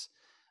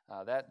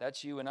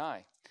That's you and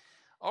I.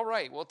 All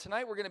right, well,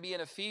 tonight we're going to be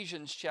in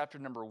Ephesians chapter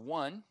number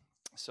 1.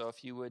 So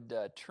if you would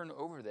turn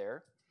over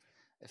there,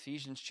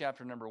 Ephesians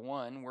chapter number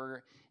 1.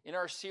 We're in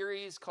our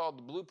series called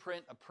The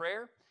Blueprint of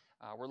Prayer.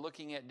 We're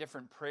looking at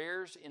different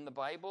prayers in the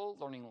Bible,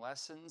 learning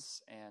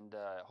lessons, and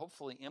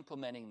hopefully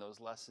implementing those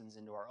lessons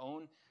into our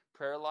own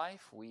prayer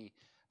life. We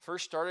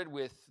first started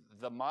with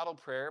the model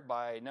prayer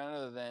by none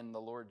other than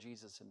the Lord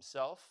Jesus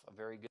himself, a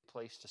very good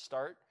place to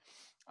start.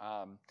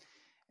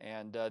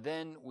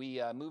 Then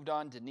we moved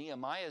on to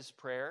Nehemiah's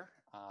prayer,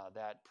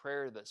 that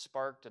prayer that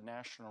sparked a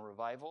national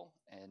revival,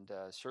 and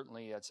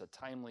certainly that's a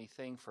timely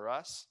thing for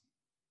us.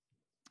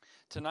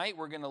 Tonight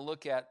we're going to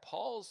look at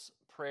Paul's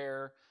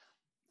prayer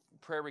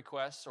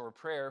requests or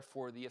prayer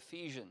for the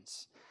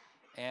Ephesians.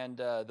 And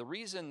the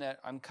reason that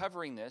I'm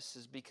covering this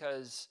is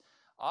because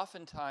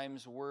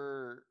oftentimes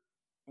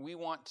we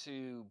want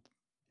to,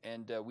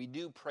 and we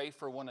do pray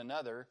for one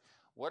another.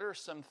 What are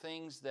some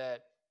things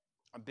that,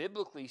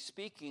 biblically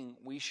speaking,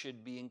 we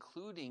should be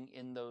including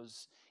in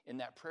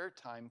that prayer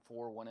time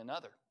for one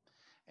another?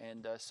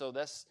 And so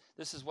this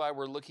is why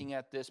we're looking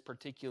at this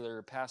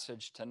particular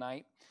passage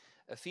tonight.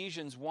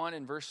 Ephesians 1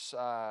 and verse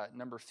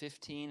number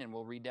 15, and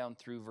we'll read down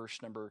through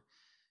verse number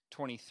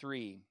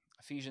 23.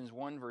 Ephesians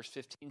 1 verse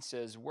 15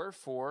 says,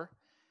 "Wherefore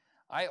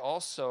I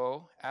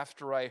also,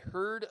 after I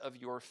heard of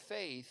your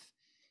faith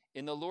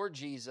in the Lord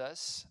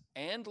Jesus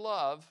and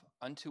love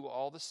unto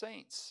all the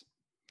saints,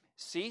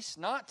 cease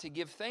not to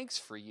give thanks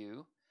for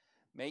you,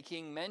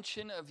 making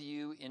mention of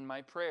you in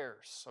my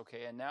prayers."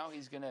 Okay, and now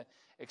he's going to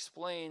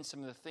explain some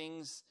of the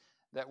things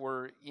that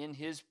were in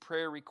his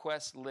prayer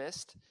request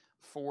list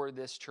for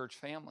this church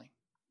family.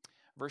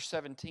 Verse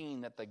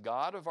 17, "That the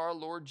God of our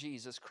Lord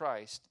Jesus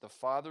Christ, the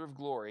Father of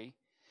glory,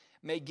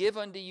 may give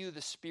unto you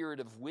the spirit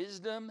of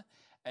wisdom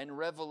and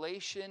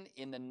revelation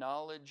in the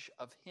knowledge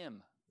of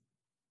him."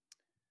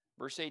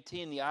 Verse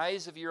 18, "The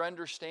eyes of your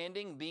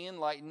understanding be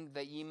enlightened,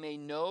 that ye may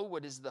know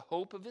what is the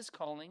hope of his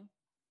calling,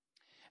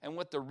 and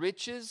what the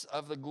riches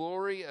of the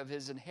glory of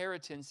his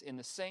inheritance in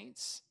the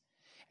saints,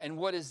 and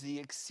what is the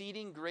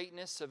exceeding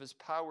greatness of his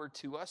power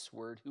to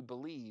usward who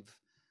believe,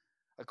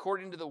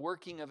 according to the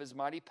working of his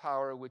mighty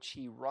power, which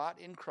he wrought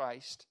in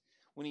Christ,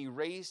 when he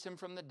raised him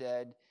from the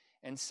dead,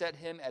 and set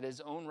him at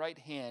his own right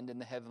hand in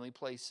the heavenly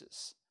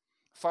places,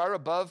 far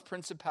above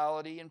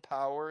principality and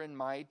power and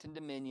might and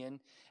dominion,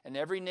 and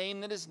every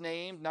name that is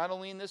named, not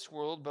only in this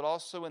world, but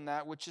also in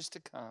that which is to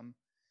come,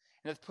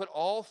 and hath put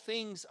all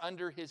things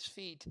under his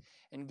feet,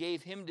 and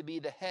gave him to be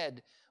the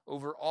head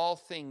over all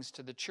things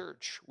to the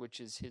church,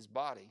 which is his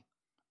body,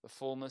 the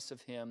fullness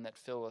of him that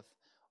filleth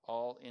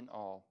all in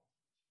all."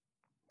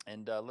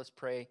 And let's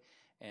pray,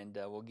 and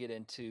we'll get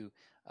into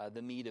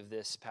the meat of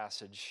this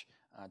passage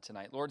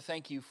tonight. Lord,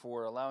 thank you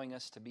for allowing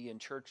us to be in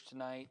church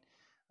tonight,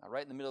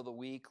 right in the middle of the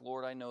week.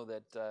 Lord, I know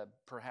that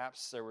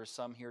perhaps there were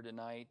some here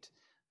tonight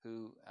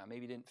who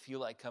maybe didn't feel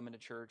like coming to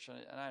church,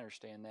 and I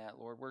understand that.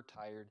 Lord, we're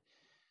tired.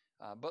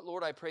 But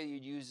Lord, I pray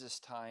you'd use this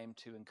time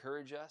to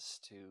encourage us,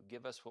 to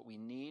give us what we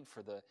need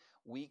for the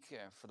week,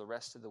 for the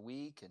rest of the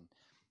week, and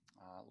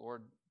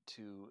Lord,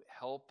 to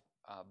help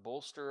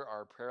bolster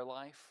our prayer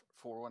life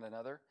for one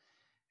another.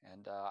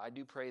 And I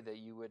do pray that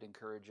you would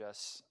encourage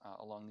us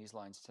along these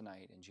lines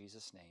tonight. In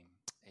Jesus' name,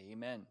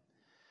 amen.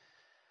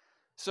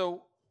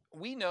 So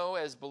we know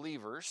as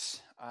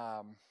believers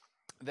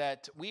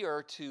that we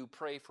are to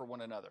pray for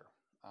one another.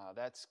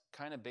 That's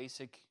kind of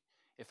basic.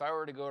 If I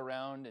were to go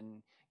around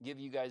and give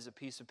you guys a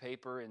piece of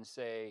paper and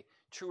say,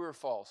 true or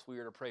false, we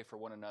are to pray for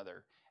one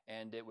another,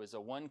 and it was a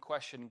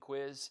one-question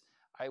quiz,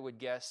 I would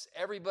guess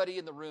everybody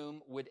in the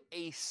room would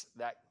ace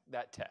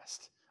that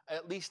test.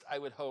 At least I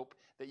would hope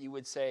that you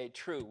would say,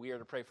 true, we are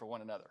to pray for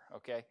one another,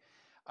 okay?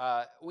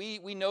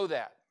 We know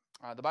that.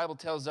 The Bible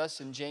tells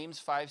us in James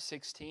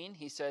 5:16,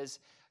 he says,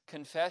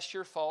 "Confess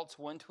your faults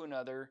one to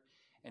another,"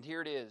 and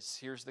here it is,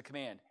 here's the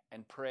command,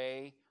 "and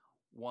pray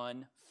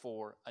one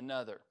for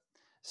another."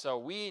 So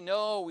we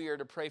know we are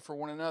to pray for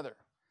one another.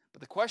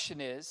 But the question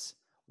is,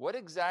 what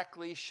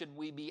exactly should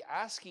we be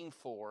asking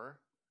for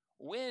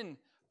when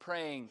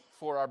praying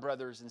for our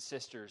brothers and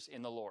sisters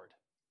in the Lord?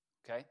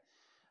 Okay?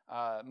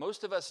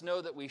 Most of us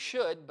know that we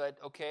should, but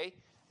okay,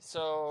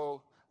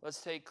 so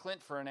let's take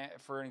Clint for an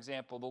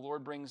example. The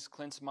Lord brings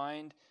Clint's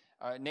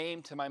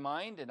name to my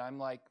mind, and I'm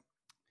like,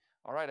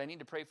 all right, I need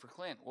to pray for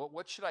Clint. Well,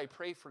 what should I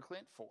pray for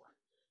Clint for?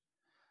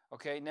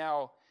 Okay,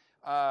 now,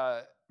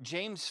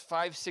 James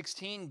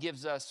 5:16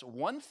 gives us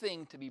one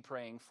thing to be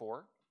praying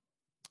for.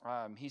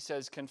 He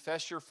says,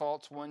 "Confess your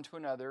faults one to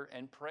another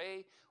and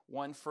pray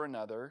one for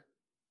another."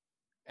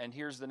 And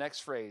here's the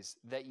next phrase,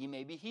 "that ye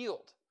may be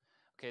healed."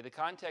 Okay, the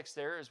context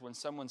there is when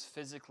someone's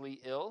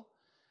physically ill.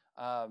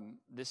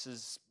 This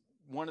is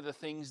one of the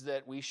things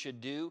that we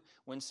should do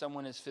when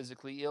someone is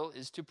physically ill,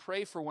 is to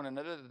pray for one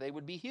another that they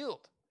would be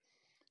healed.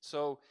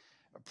 So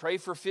pray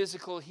for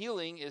physical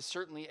healing is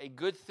certainly a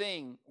good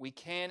thing. We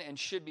can and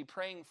should be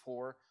praying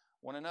for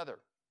one another.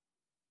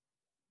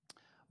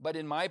 But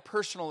in my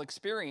personal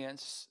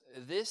experience,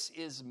 this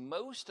is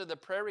most of the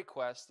prayer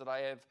requests that I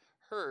have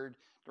heard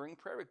during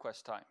prayer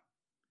request time.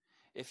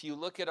 If you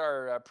look at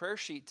our prayer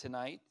sheet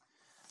tonight,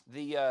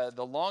 the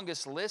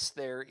longest list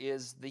there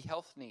is the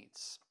health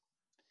needs.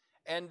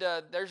 And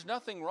there's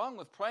nothing wrong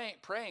with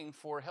praying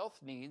for health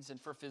needs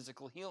and for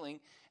physical healing.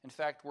 In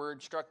fact, we're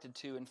instructed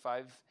to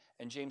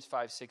in James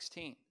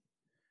 5:16.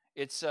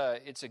 It's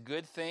a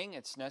good thing.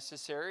 It's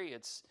necessary.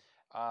 It's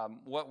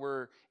what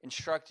we're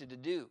instructed to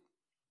do.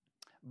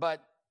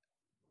 But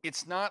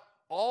it's not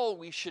all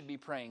we should be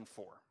praying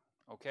for,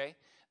 okay?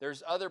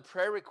 There's other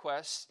prayer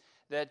requests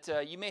that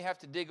you may have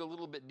to dig a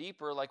little bit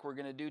deeper, like we're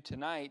going to do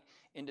tonight,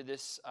 into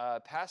this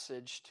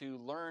passage to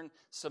learn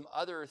some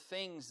other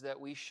things that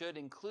we should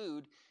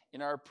include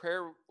in our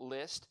prayer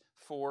list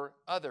for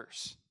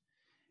others.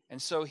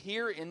 And so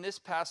here in this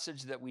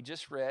passage that we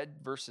just read,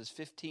 verses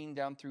 15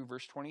 down through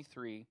verse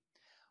 23,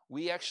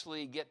 we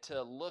actually get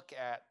to look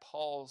at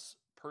Paul's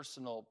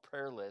personal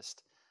prayer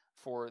list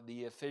for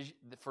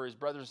his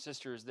brothers and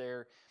sisters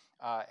there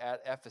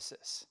at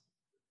Ephesus.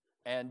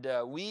 And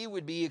we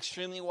would be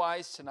extremely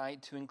wise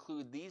tonight to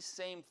include these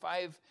same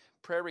 5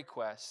 prayer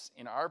requests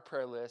in our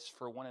prayer list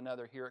for one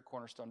another here at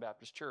Cornerstone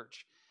Baptist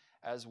Church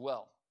as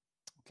well.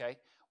 Okay?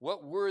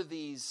 What were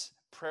these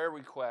prayer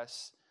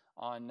requests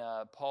on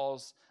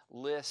Paul's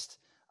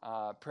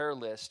prayer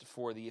list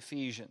for the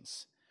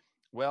Ephesians?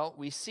 Well,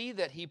 we see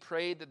that he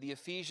prayed that the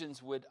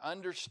Ephesians would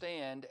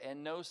understand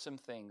and know some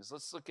things.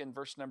 Let's look in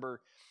verse number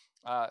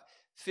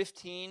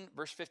 15.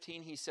 Verse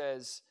 15, he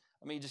says,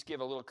 let me just give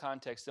a little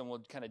context, then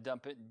we'll kind of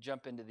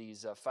jump into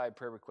these 5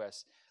 prayer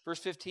requests. Verse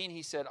 15,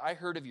 he said, I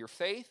heard of your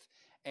faith,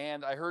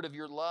 and I heard of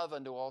your love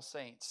unto all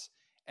saints.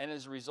 And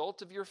as a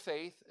result of your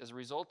faith, as a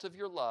result of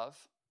your love,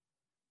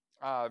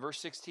 verse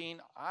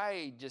 16,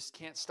 I just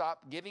can't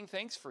stop giving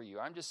thanks for you.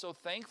 I'm just so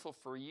thankful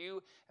for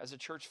you as a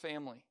church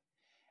family.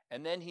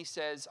 And then he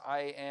says,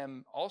 I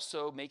am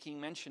also making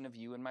mention of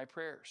you in my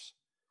prayers.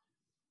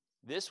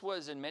 This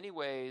was in many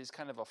ways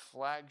kind of a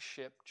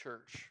flagship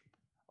church.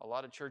 A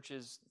lot of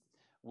churches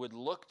would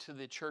look to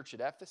the church at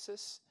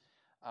Ephesus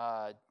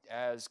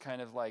as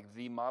kind of like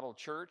the model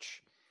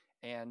church,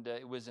 and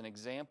it was an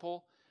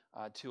example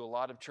to a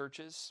lot of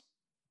churches.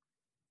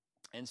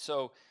 And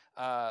so,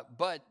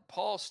 but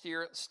Paul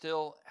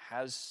still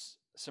has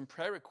some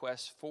prayer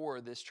requests for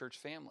this church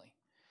family.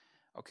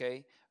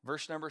 Okay,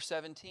 verse number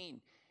 17.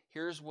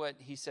 Here's what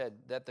he said,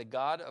 that the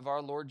God of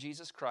our Lord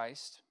Jesus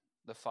Christ,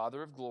 the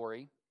Father of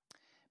glory,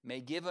 may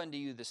give unto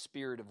you the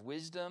spirit of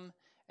wisdom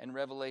and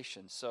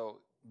revelation. So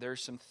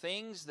there's some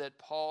things that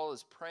Paul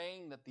is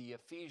praying that the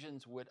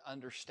Ephesians would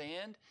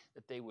understand,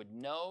 that they would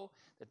know,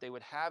 that they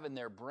would have in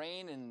their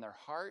brain and in their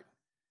heart,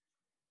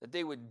 that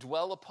they would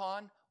dwell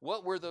upon.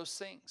 What were those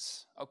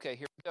things? Okay,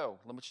 here we go.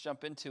 Let's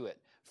jump into it.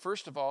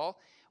 First of all,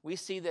 we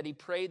see that he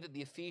prayed that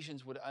the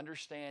Ephesians would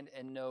understand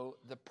and know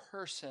the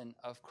person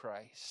of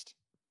Christ.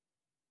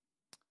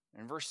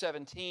 In verse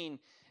 17, it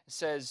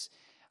says,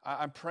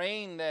 I'm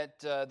praying that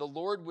the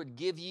Lord would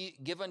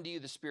give unto you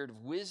the spirit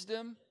of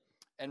wisdom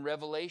and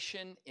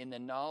revelation in the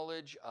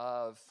knowledge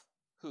of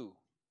who?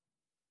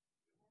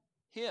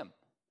 Him.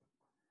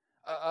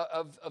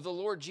 Of the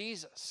Lord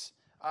Jesus.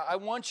 I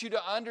want you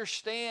to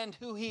understand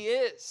who he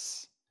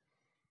is.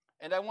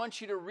 And I want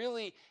you to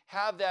really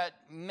have that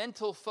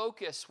mental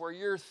focus where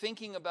you're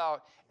thinking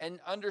about and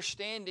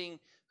understanding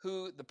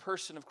who the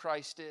person of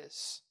Christ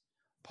is.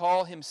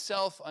 Paul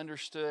himself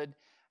understood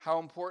how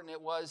important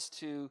it was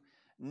to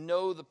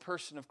know the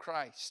person of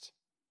Christ.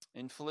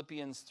 In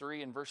Philippians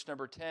 3 and verse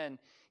number 10,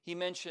 he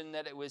mentioned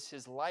that it was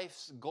his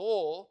life's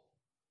goal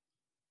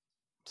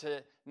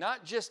to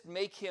not just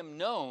make him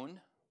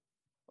known.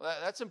 Well,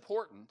 that's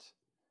important.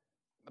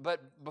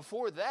 But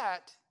before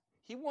that,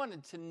 he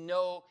wanted to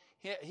know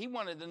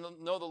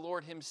the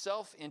Lord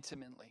himself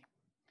intimately.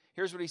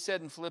 Here's what he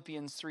said in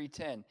Philippians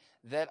 3:10,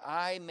 that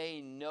I may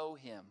know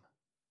him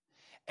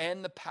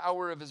and the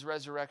power of his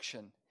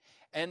resurrection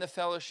and the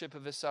fellowship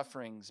of his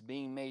sufferings,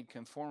 being made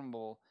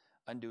conformable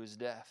unto his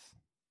death.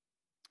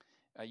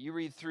 You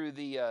read through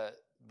the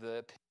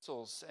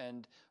epistles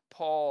and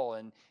Paul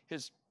and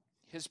his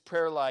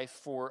prayer life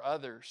for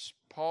others.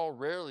 Paul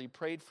rarely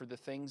prayed for the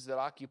things that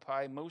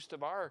occupy most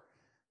of our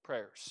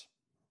prayers.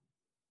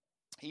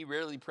 He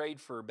rarely prayed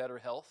for better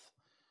health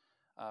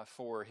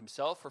for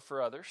himself or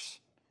for others.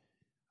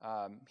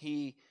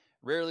 He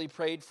rarely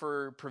prayed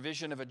for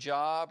provision of a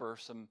job or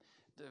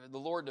the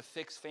Lord to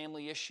fix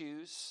family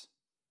issues,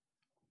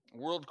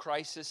 world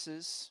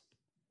crises.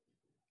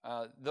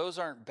 Those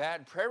aren't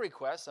bad prayer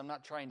requests. I'm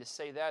not trying to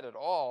say that at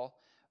all.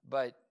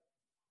 But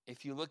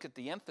if you look at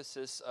the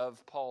emphasis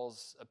of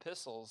Paul's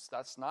epistles,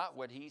 that's not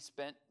what he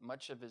spent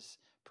much of his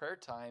prayer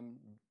time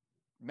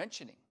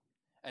mentioning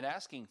and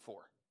asking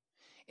for.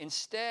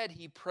 Instead,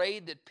 he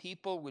prayed that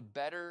people would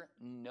better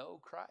know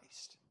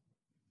Christ.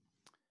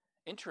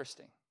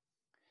 Interesting.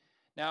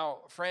 Now,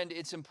 friend,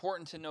 it's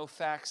important to know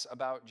facts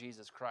about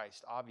Jesus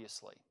Christ,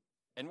 obviously.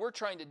 And we're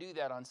trying to do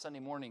that on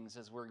Sunday mornings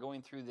as we're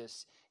going through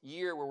this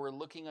year where we're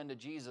looking unto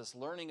Jesus,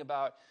 learning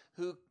about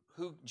who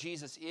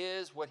Jesus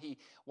is,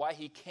 why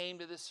he came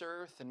to this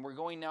earth. And we're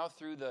going now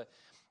through the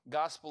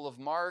Gospel of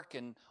Mark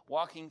and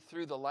walking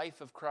through the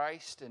life of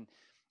Christ. And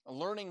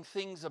learning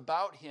things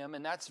about him,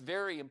 and that's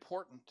very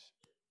important.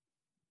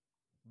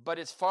 But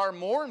it's far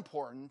more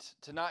important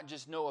to not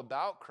just know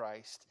about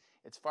Christ.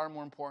 It's far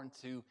more important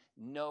to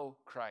know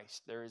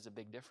Christ. There is a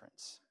big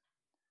difference.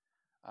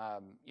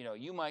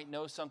 You might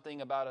know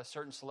something about a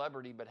certain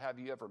celebrity, but have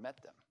you ever met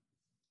them?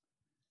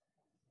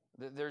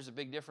 There's a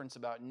big difference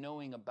about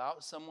knowing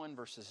about someone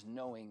versus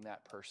knowing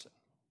that person.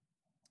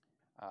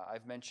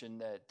 I've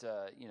mentioned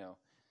that,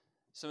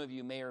 some of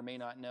you may or may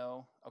not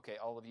know. Okay,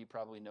 all of you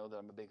probably know that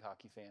I'm a big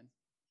hockey fan.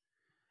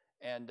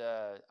 And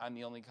I'm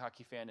the only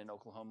hockey fan in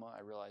Oklahoma.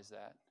 I realize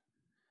that.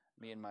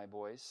 Me and my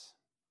boys.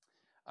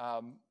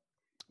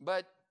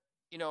 But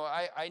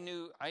I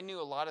knew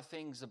a lot of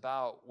things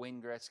about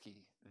Wayne Gretzky,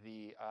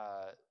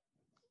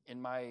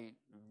 in my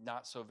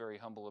not so very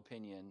humble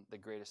opinion, the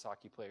greatest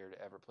hockey player to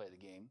ever play the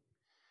game.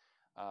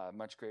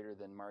 Much greater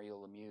than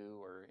Mario Lemieux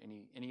or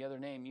any other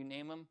name. You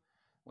name him,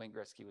 Wayne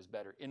Gretzky was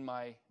better, in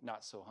my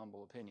not so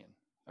humble opinion.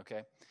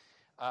 Okay,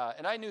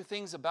 and I knew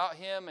things about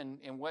him and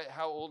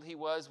how old he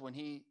was when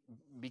he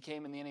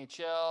became in the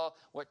NHL,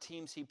 what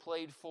teams he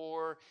played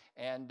for,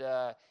 and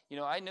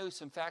I knew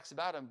some facts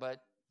about him.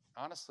 But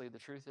honestly, the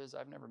truth is,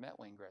 I've never met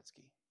Wayne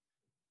Gretzky.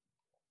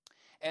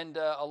 And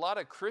a lot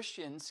of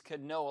Christians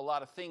could know a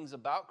lot of things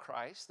about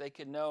Christ. They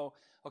could know,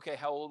 okay,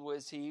 how old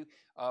was he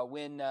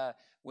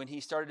when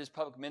he started his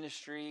public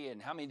ministry,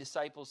 and how many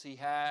disciples he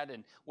had,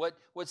 and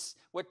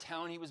what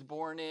town he was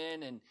born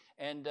in,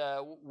 and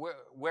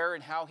where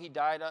and how he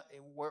died,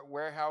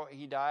 how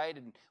he died,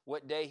 and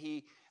what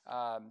day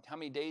how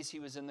many days he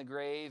was in the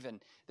grave.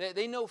 And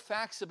they know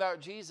facts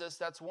about Jesus.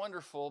 That's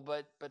wonderful,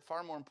 but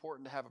far more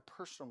important to have a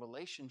personal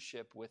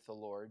relationship with the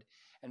Lord.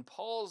 And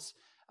Paul's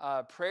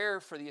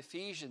prayer for the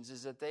Ephesians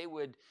is that they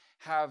would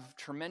have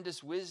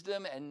tremendous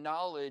wisdom and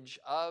knowledge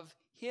of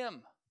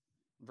him.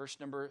 Verse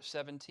number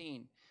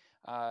 17,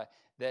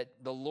 that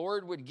the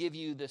Lord would give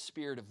you the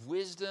spirit of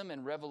wisdom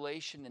and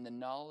revelation in the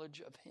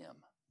knowledge of him.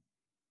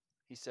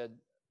 He said,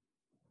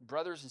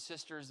 brothers and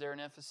sisters there in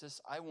Ephesus,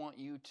 I want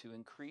you to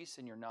increase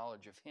in your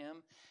knowledge of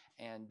him,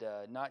 and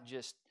not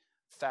just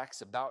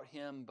facts about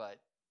him, but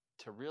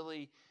to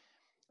really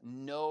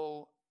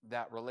know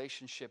that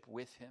relationship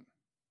with him.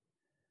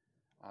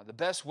 The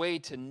best way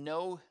to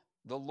know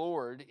the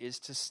Lord is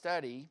to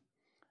study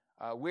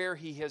where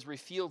he has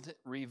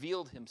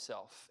revealed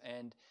himself.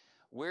 And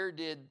where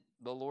did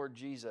the Lord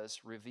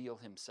Jesus reveal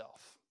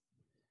himself?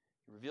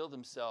 He revealed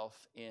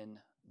himself in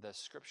the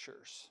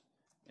Scriptures,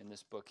 in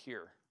this book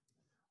here.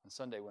 On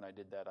Sunday when I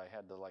did that, I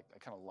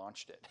kind of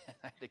launched it.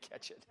 I had to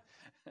catch it.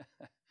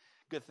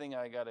 Good thing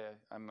I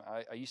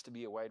used to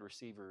be a wide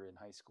receiver in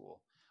high school.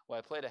 Well,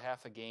 I played a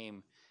half a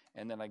game,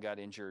 and then I got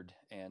injured,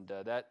 and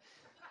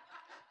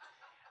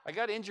I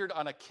got injured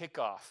on a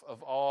kickoff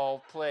of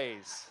all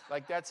plays.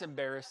 That's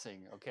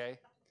embarrassing, okay?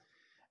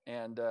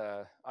 And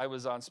I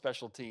was on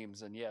special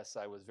teams, and yes,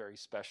 I was very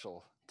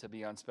special to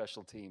be on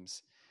special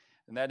teams.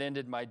 And that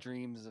ended my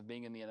dreams of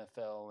being in the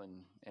NFL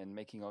and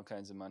making all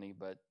kinds of money,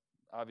 but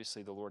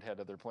obviously the Lord had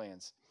other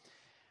plans.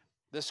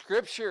 The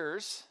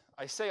Scriptures,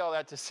 I say all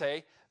that to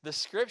say, the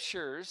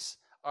Scriptures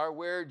are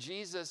where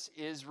Jesus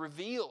is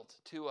revealed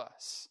to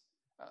us.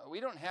 We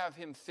don't have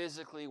him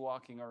physically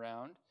walking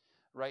around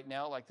right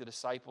now like the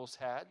disciples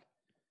had.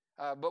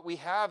 But we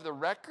have the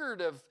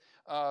record of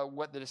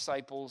what the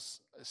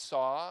disciples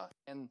saw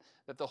and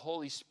that the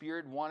Holy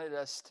Spirit wanted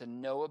us to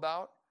know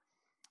about.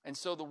 And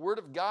so the Word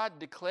of God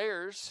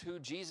declares who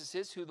Jesus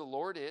is, who the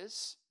Lord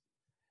is.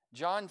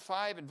 John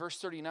 5 and verse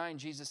 39,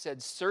 Jesus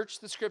said, search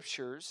the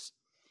Scriptures,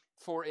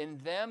 for in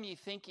them ye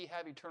think ye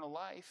have eternal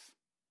life,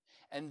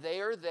 and they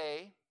are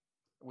they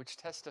which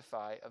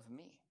testify of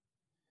me.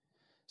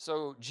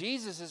 So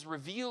Jesus is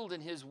revealed in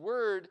his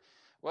Word.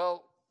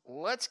 Well,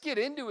 let's get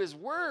into his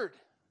Word.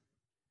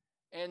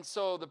 And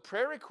so the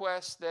prayer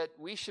request that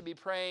we should be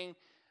praying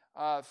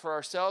for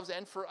ourselves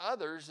and for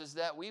others is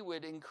that we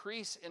would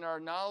increase in our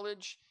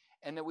knowledge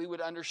and that we would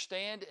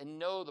understand and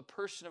know the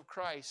person of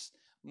Christ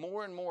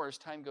more and more as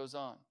time goes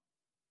on.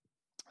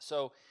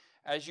 So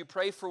as you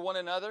pray for one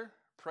another,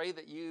 pray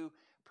that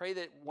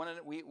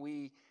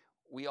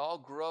we all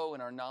grow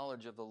in our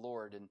knowledge of the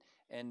Lord,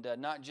 and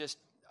not just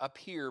up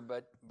here,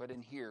 but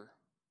in here.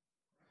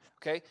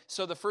 Okay,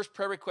 so the first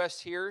prayer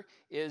request here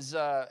is,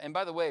 and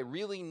by the way,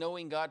 really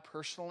knowing God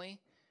personally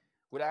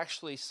would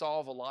actually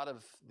solve a lot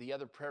of the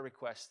other prayer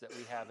requests that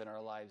we have in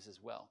our lives as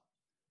well.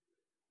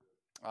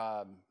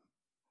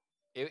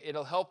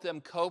 It'll help them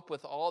cope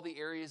with all the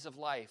areas of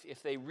life.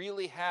 If they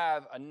really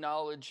have a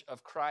knowledge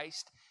of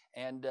Christ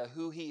and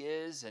who he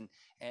is,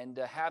 and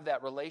have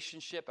that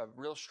relationship, a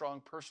real strong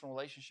personal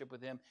relationship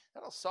with him,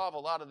 that'll solve a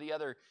lot of the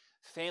other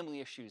family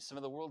issues, some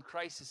of the world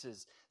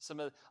crises,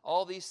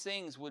 all these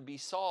things would be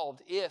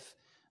solved if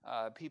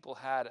people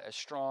had a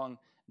strong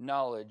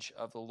knowledge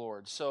of the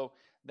Lord. So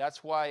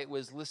that's why it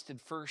was listed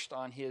first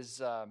on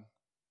his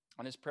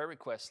prayer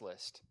request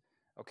list.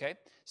 Okay,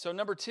 so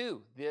number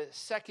 2, the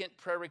second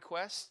prayer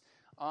request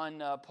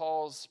on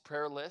Paul's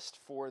prayer list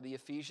for the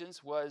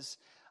Ephesians was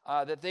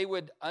that they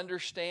would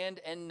understand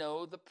and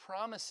know the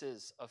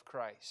promises of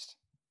Christ.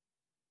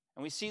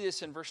 And we see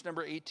this in verse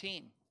number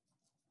 18.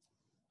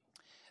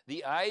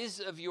 The eyes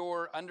of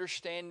your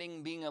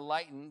understanding being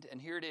enlightened,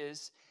 and here it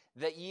is,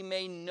 that ye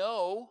may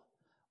know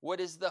what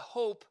is the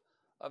hope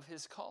of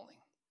his calling.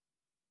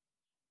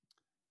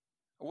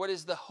 What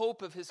is the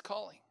hope of his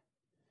calling?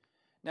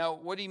 Now,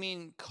 what do you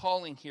mean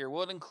calling here?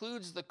 Well, it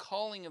includes the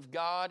calling of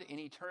God in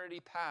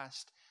eternity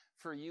past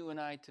for you and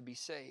I to be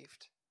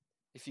saved.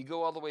 If you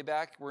go all the way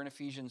back, we're in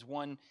Ephesians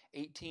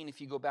 1:18.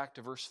 If you go back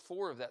to verse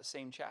 4 of that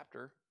same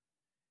chapter,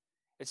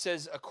 it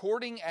says,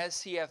 according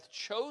as he hath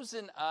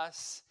chosen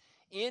us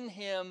in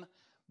him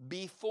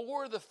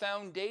before the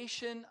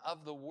foundation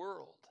of the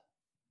world.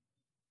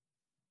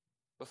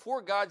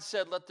 Before God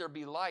said, let there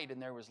be light,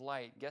 and there was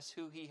light, guess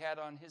who he had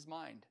on his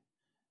mind?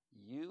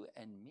 You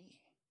and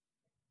me.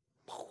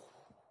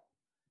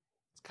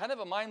 It's kind of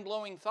a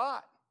mind-blowing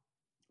thought,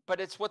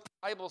 but it's what the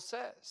Bible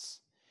says.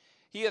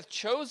 He hath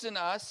chosen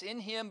us in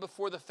him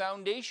before the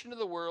foundation of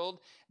the world,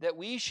 that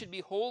we should be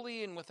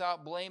holy and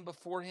without blame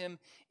before him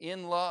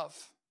in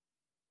love.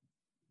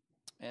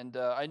 And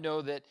I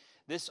know that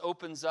this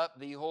opens up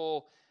the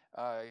whole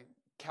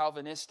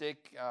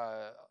Calvinistic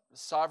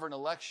sovereign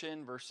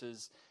election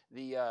versus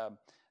the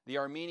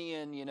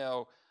Arminian,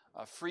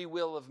 free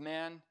will of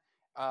man.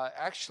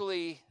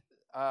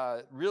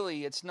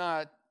 Really, it's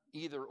not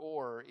either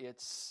or,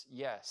 it's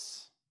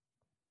yes.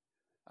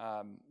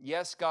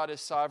 Yes, God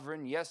is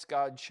sovereign. Yes,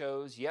 God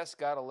chose. Yes,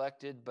 God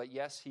elected. But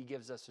yes, he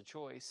gives us a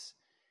choice.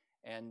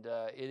 And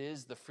it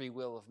is the free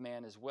will of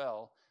man as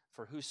well.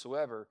 For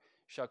whosoever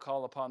shall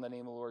call upon the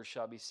name of the Lord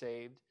shall be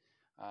saved.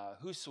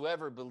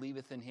 Whosoever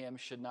believeth in him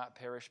should not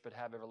perish but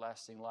have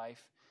everlasting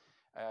life.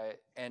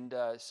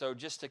 So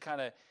just to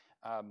kind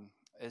of,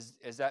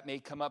 as that may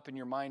come up in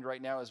your mind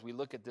right now as we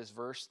look at this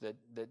verse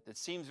that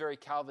seems very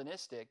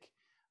Calvinistic,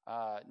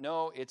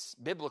 no, it's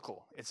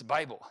biblical. It's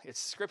Bible. It's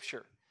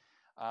Scripture.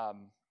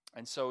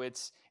 And so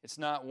it's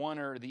not one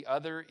or the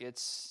other.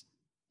 It's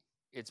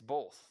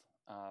both.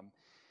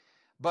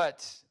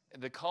 But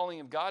the calling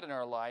of God in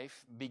our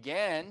life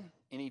began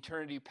in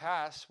eternity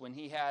past when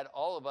he had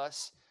all of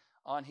us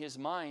on his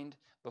mind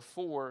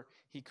before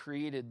he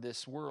created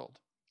this world.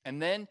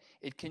 And then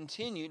it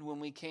continued when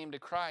we came to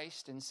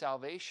Christ in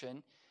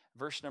salvation.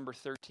 Verse number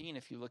 13,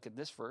 if you look at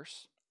this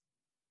verse,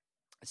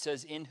 it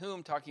says, in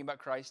whom, talking about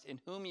Christ, in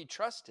whom ye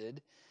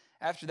trusted,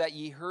 after that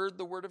ye heard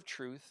the word of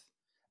truth,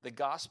 the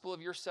gospel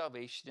of your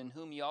salvation, in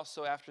whom ye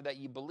also after that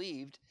ye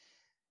believed,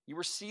 you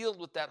were sealed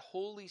with that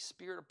Holy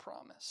Spirit of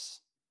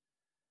promise.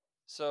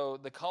 So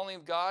the calling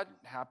of God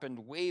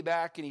happened way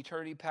back in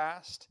eternity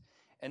past,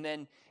 and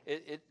then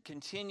it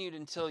continued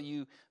until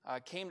you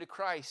came to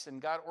Christ,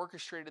 and God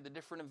orchestrated the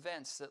different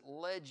events that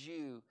led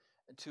you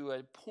to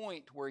a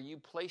point where you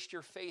placed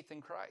your faith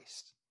in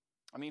Christ.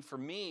 I mean, for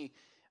me,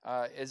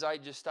 as I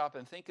just stop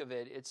and think of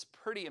it, it's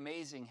pretty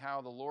amazing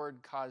how the Lord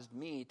caused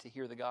me to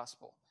hear the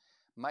gospel.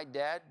 My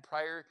dad,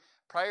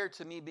 prior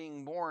to me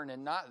being born,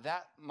 and not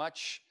that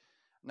much,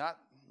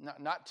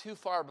 not too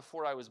far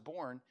before I was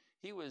born,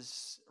 he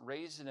was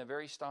raised in a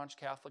very staunch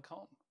Catholic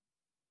home.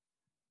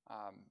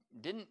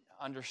 Didn't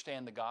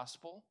understand the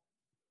gospel,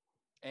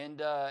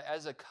 and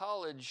as a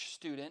college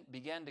student,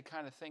 began to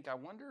kind of think, I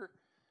wonder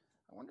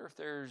if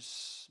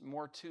there's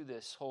more to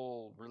this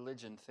whole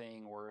religion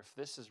thing, or if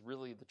this is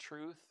really the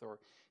truth. Or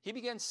he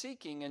began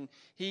seeking, and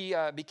he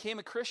became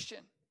a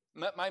Christian.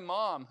 Met my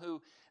mom,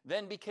 who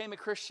then became a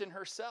Christian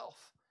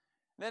herself.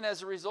 Then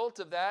as a result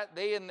of that,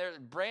 they and their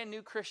brand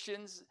new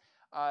Christians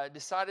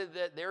decided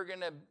that they were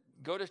going to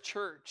go to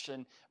church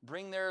and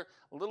bring their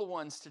little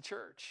ones to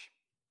church.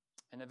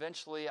 And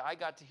eventually I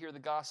got to hear the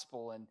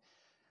gospel. And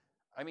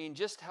I mean,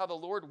 just how the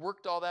Lord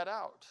worked all that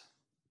out.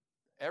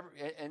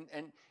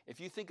 And if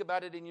you think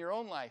about it in your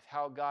own life,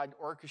 how God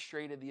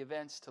orchestrated the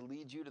events to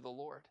lead you to the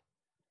Lord.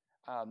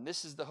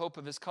 This is the hope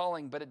of his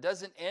calling, but it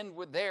doesn't end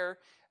with there.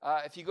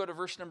 If you go to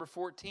verse number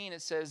 14,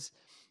 it says,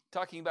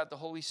 talking about the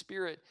Holy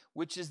Spirit,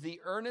 which is the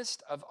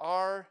earnest of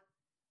our,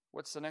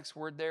 what's the next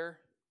word there?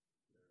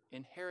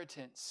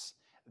 Inheritance.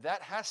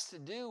 That has to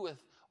do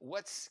with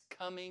what's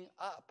coming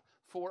up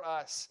for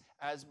us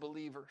as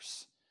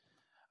believers.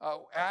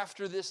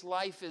 After this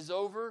life is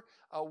over,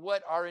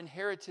 what our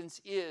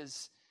inheritance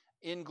is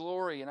in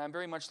glory. And I'm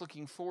very much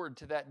looking forward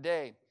to that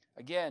day.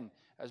 Again,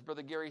 as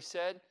Brother Gary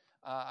said,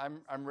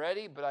 I'm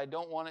ready, but I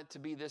don't want it to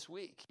be this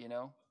week,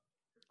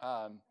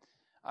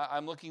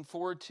 I'm looking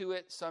forward to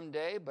it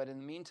someday, but in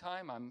the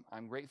meantime,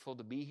 I'm grateful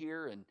to be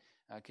here and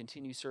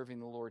continue serving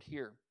the Lord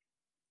here.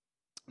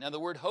 Now, the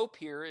word hope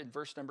here in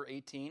verse number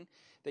 18,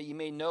 that you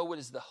may know what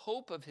is the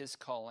hope of his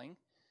calling.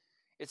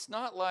 It's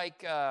not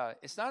like,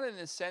 it's not in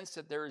the sense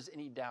that there is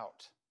any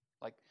doubt.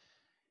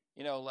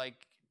 Like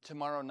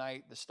tomorrow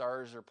night, the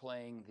Stars are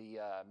playing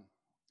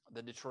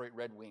the Detroit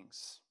Red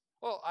Wings.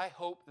 Well, I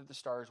hope that the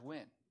Stars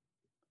win.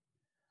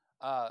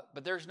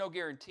 But there's no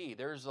guarantee.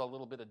 There's a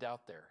little bit of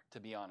doubt there, to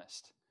be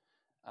honest.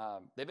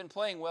 They've been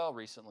playing well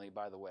recently,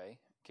 by the way,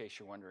 in case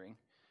you're wondering.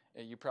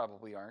 You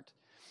probably aren't.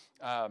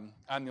 I'm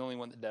the only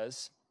one that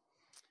does.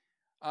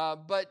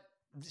 But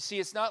see,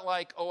 it's not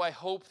like, I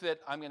hope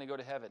that I'm going to go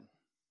to heaven.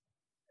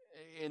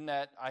 in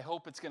that I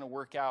hope it's going to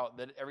work out,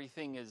 that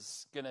everything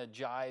is going to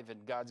jive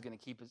and God's going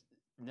to keep his...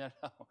 No.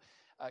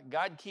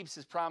 God keeps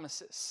his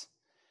promises.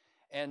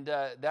 And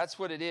that's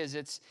what it is.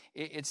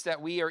 It's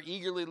that we are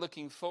eagerly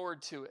looking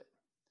forward to it.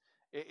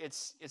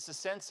 It's a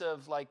sense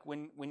of like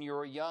when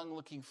you're young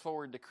looking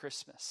forward to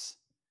Christmas.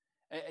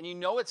 And you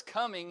know it's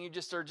coming. You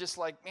just are just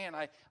like, man,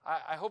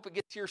 I hope it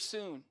gets here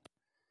soon.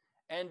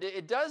 And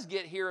it does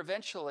get here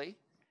eventually.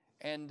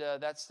 And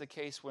that's the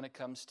case when it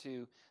comes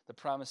to the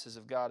promises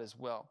of God as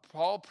well.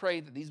 Paul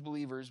prayed that these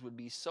believers would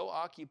be so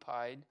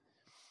occupied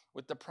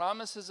with the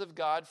promises of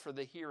God for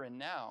the here and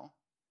now.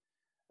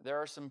 There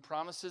are some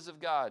promises of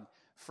God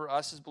for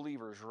us as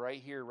believers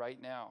right here,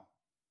 right now.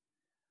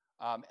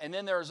 And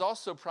then there's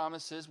also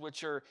promises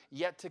which are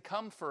yet to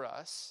come for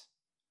us.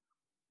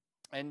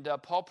 And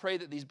Paul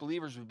prayed that these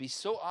believers would be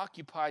so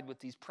occupied with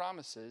these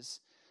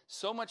promises,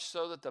 so much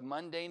so that the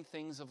mundane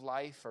things of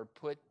life are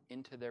put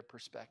into their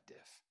perspective.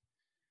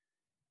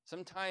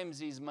 Sometimes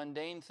these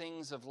mundane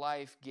things of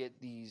life get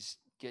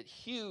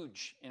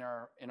huge in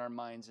our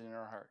minds and in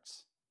our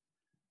hearts,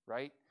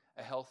 right?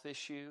 A health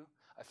issue,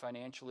 a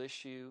financial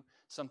issue,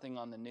 something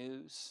on the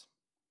news.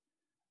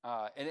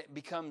 And it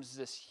becomes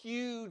this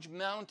huge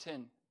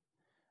mountain.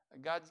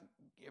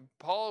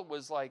 Paul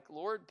was like,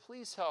 Lord,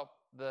 please help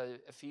the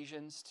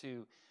Ephesians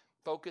to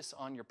focus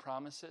on your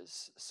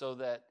promises so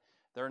that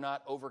they're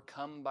not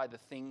overcome by the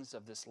things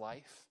of this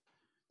life,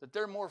 that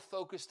they're more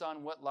focused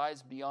on what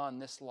lies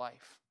beyond this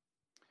life.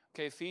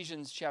 Okay,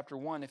 Ephesians chapter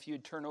 1, if you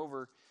would turn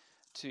over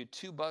to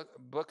two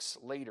books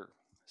later.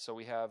 So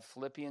we have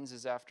Philippians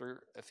is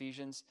after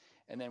Ephesians,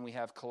 and then we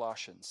have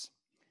Colossians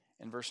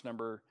in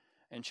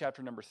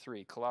chapter number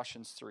 3,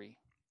 Colossians 3.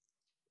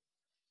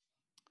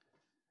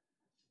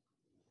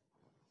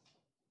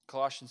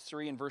 Colossians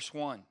 3 and verse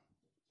 1.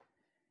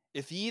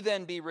 If ye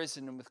then be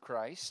risen with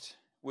Christ,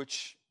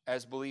 which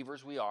as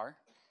believers we are,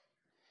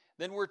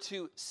 then we're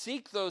to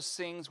seek those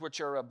things which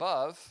are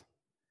above,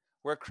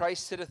 where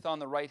Christ sitteth on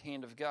the right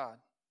hand of God.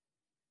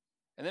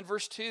 And then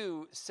verse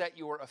 2, set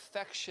your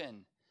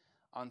affection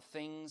on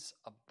things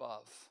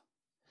above,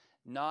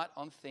 not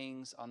on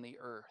things on the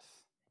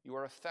earth.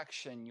 Your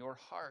affection, your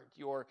heart,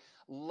 your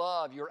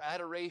love, your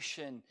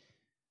adoration,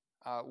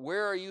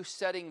 where are you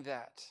setting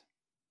that?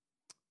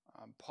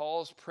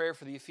 Paul's prayer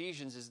for the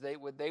Ephesians is they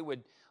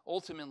would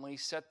ultimately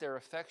set their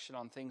affection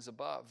on things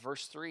above.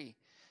 Verse 3,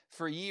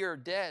 for ye are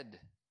dead,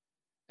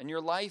 and your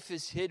life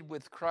is hid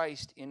with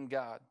Christ in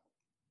God.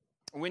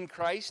 When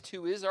Christ,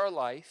 who is our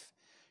life,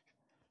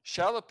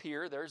 shall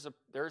appear,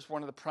 there's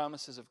one of the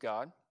promises of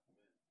God,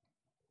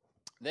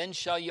 then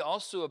shall ye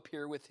also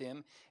appear with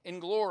him in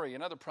glory,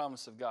 another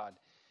promise of God.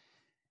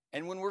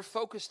 And when we're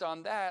focused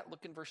on that,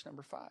 look in verse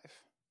number 5.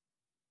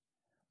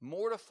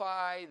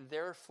 Mortify,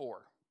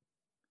 therefore,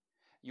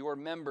 your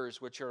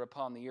members which are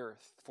upon the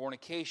earth,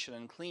 fornication,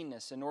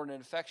 uncleanness,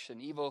 inordinate affection,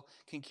 evil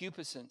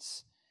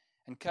concupiscence,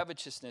 and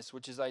covetousness,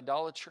 which is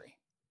idolatry.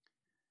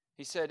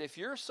 He said, if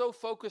you're so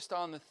focused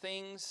on the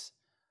things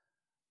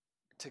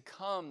to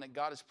come that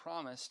God has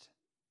promised,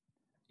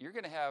 you're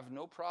going to have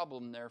no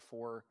problem,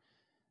 therefore,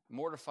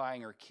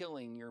 mortifying or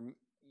killing your,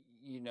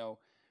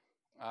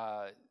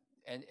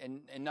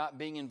 and not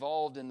being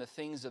involved in the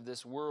things of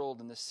this world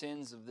and the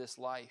sins of this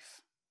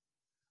life.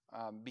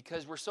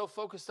 Because we're so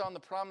focused on the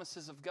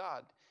promises of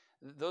God.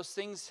 Those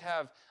things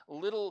have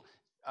little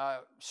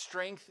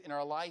strength in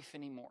our life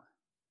anymore.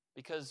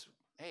 Because,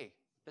 hey,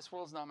 this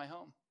world's not my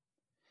home.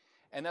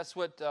 And that's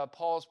what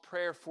Paul's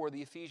prayer for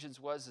the Ephesians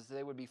was, is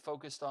they would be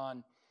focused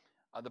on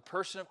the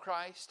person of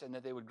Christ and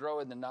that they would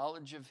grow in the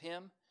knowledge of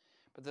him.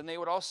 But then they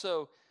would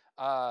also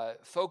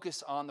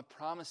focus on the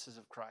promises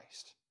of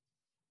Christ.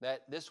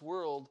 That this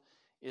world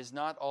is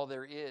not all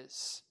there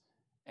is.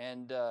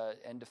 And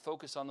to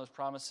focus on those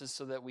promises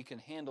so that we can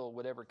handle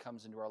whatever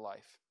comes into our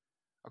life.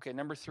 Okay,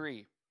 number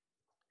 3.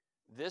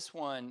 This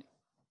one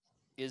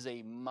is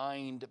a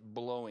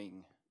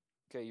mind-blowing.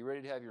 Okay, you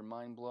ready to have your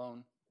mind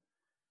blown?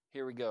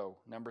 Here we go,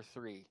 number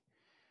 3.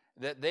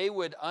 That they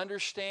would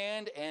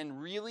understand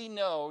and really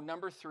know,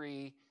 number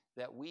 3,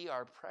 that we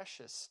are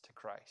precious to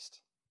Christ.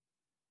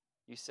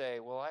 You say,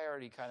 well, I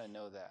already kind of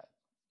know that.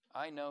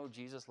 I know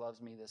Jesus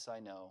loves me, this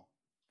I know,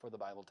 for the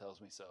Bible tells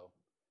me so.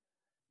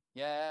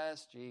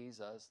 Yes,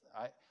 Jesus.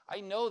 I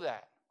know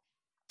that.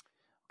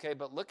 Okay,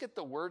 but look at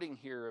the wording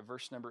here of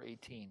verse number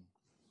 18.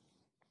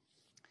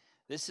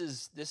 This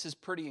is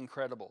pretty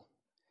incredible.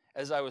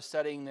 As I was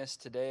studying this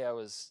today, I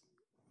was,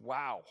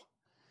 wow.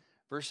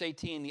 Verse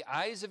 18, the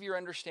eyes of your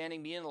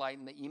understanding be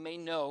enlightened, that ye may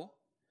know.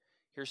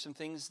 Here's some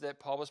things that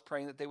Paul was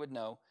praying that they would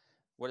know.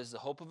 What is the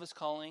hope of his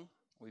calling?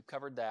 We've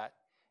covered that.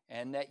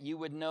 And that you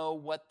would know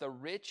what the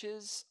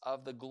riches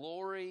of the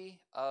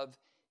glory of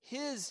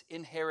his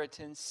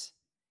inheritance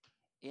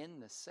in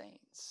the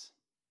saints.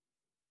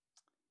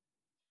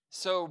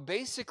 So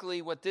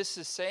basically what this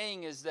is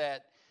saying is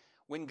that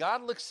when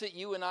God looks at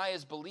you and I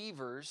as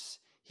believers,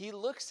 he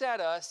looks at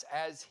us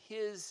as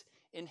his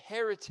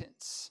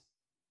inheritance.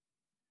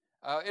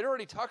 It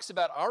already talks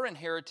about our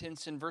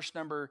inheritance in verse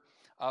number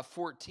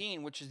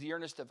 14, which is the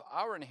earnest of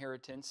our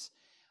inheritance.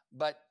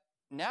 But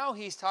now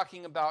he's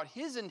talking about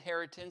his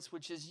inheritance,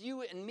 which is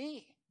you and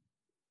me.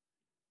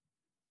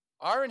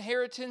 Our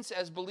inheritance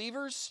as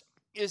believers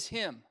is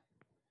him.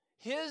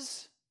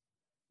 His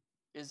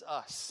is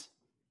us.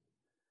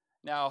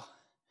 Now,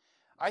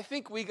 I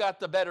think we got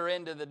the better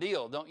end of the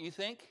deal, don't you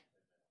think?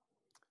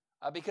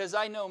 Because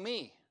I know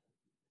me,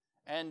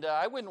 and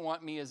I wouldn't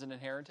want me as an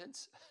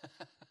inheritance.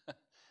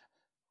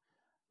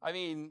 I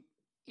mean,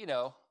 you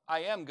know,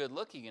 I am good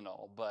looking and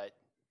all, but,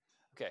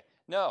 okay.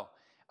 No,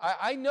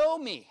 I know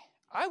me.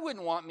 I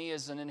wouldn't want me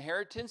as an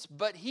inheritance,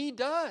 but he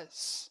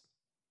does.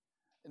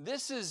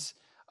 This is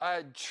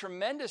a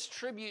tremendous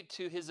tribute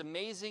to his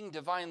amazing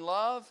divine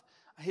love,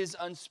 his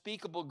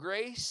unspeakable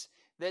grace,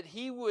 that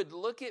he would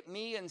look at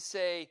me and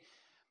say,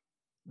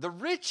 the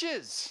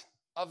riches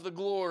of the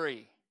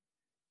glory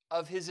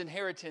of his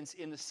inheritance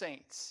in the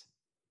saints.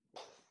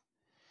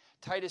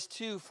 Titus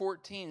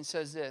 2:14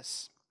 says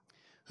this,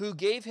 who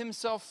gave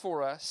himself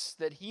for us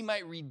that he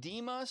might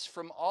redeem us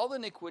from all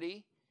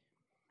iniquity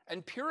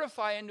and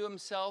purify unto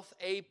himself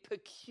a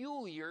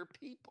peculiar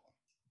people,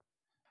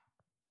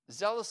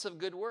 zealous of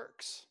good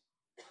works.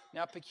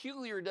 Now,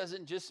 peculiar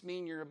doesn't just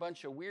mean you're a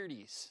bunch of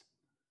weirdies.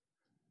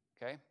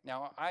 Okay?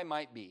 Now, I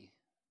might be.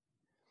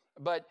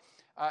 But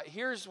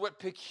here's what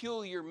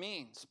peculiar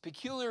means.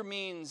 Peculiar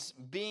means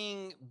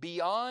being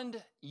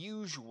beyond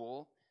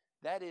usual,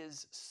 that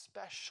is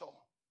special.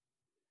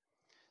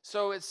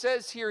 So it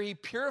says here, he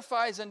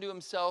purifies unto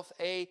himself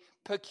a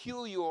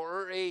peculiar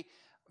or a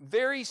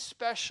very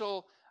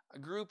special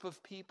group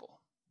of people.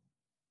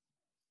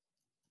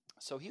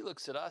 So he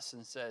looks at us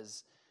and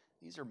says,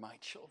 these are my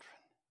children.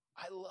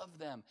 I love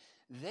them.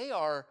 They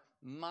are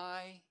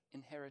my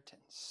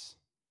inheritance.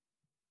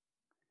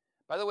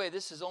 By the way,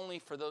 this is only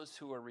for those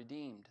who are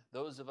redeemed,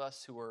 those of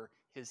us who are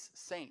his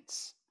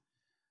saints.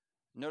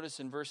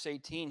 Notice in verse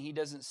 18, he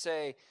doesn't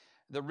say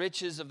the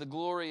riches of the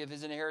glory of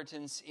his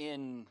inheritance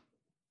in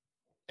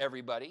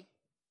everybody.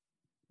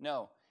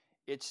 No,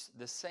 it's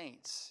the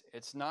saints.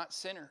 It's not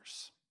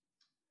sinners.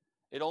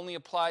 It only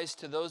applies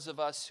to those of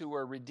us who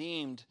are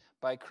redeemed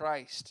by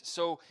Christ.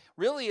 So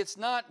really, it's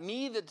not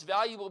me that's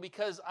valuable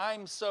because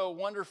I'm so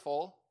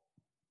wonderful.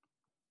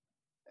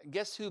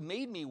 Guess who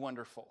made me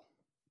wonderful?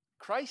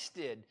 Christ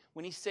did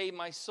when he saved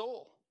my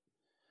soul.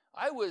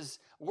 I was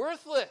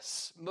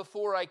worthless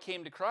before I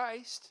came to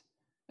Christ.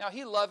 Now,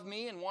 he loved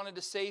me and wanted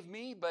to save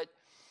me, but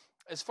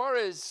as far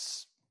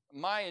as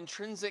my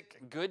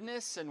intrinsic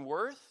goodness and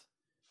worth,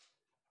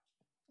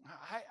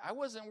 I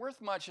wasn't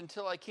worth much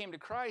until I came to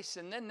Christ,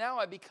 and then now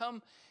I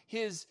become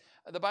his,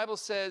 the Bible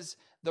says,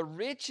 the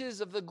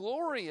riches of the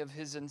glory of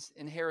his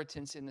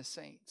inheritance in the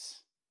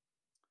saints.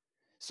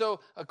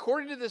 So,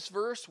 according to this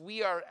verse,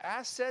 we are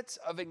assets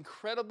of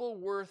incredible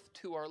worth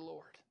to our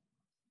Lord.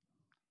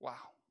 Wow.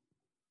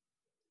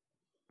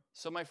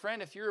 So, my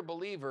friend, if you're a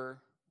believer,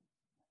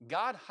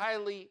 God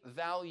highly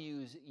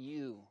values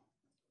you.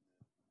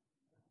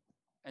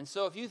 And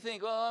so if you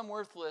think, oh, I'm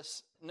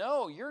worthless,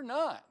 no, you're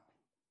not.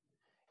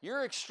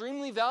 You're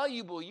extremely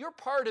valuable. You're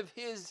part of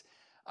his,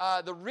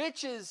 the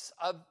riches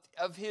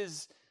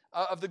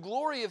of the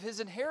glory of his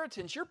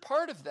inheritance. You're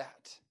part of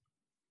that.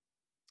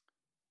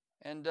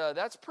 And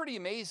that's pretty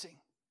amazing.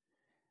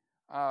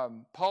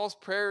 Paul's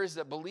prayer is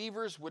that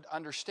believers would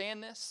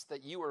understand this,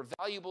 that you are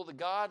valuable to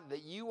God,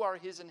 that you are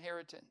his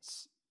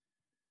inheritance.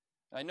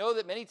 I know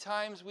that many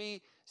times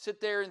we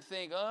sit there and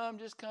think, oh, I'm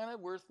just kind of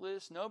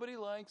worthless. Nobody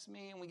likes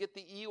me. And we get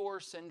the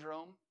Eeyore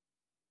syndrome.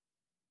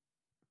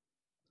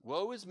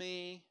 Woe is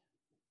me.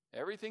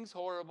 Everything's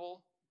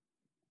horrible.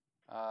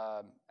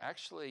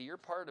 Actually, you're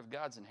part of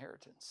God's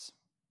inheritance.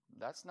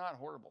 That's not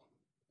horrible.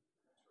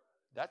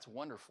 That's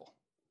wonderful.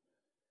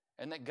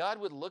 And that God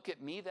would look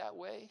at me that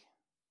way,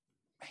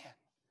 man,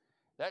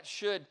 that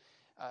should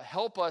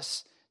help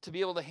us to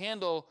be able to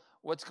handle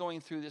what's going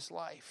through this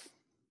life.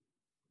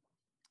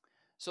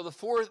 So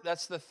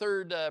that's the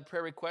third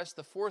prayer request.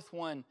 The fourth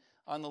one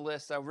on the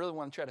list, I really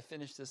want to try to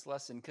finish this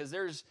lesson because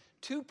there's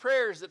two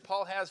prayers that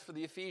Paul has for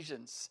the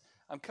Ephesians.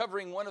 I'm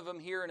covering one of them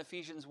here in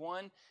Ephesians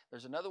 1.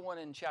 There's another one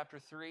in chapter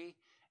 3,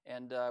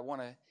 and I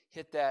want to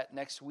hit that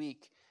next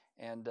week.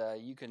 And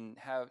you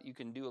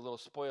can do a little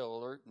spoiler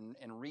alert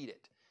and read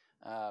it,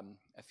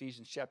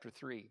 Ephesians chapter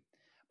 3.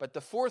 But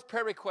the fourth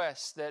prayer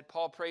request that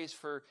Paul prays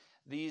for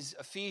these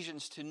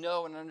Ephesians to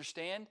know and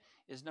understand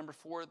is number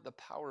 4, the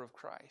power of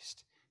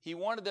Christ. He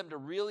wanted them to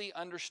really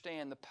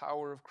understand the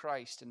power of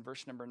Christ in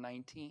verse number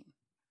 19.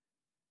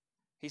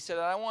 He said,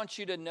 I want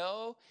you to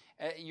know,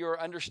 your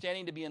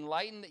understanding to be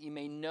enlightened, that you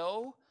may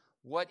know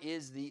what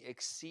is the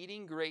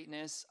exceeding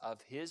greatness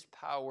of his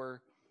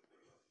power,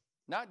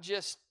 not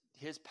just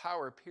his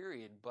power,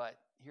 period, but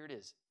here it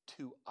is,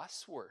 to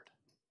usward.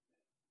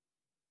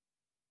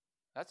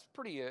 That's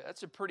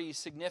a pretty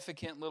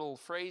significant little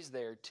phrase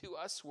there, to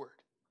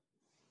usward.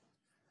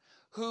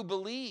 Who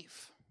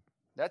believe,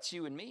 that's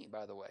you and me,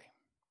 by the way,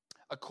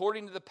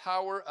 according to the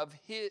power of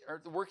his,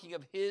 or the working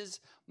of his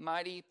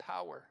mighty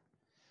power.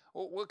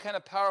 Well, what kind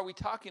of power are we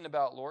talking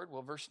about, Lord?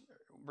 Well,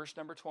 verse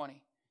number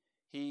 20,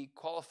 he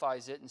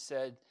qualifies it and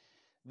said,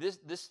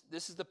 This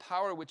is the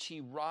power which he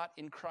wrought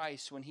in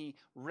Christ when he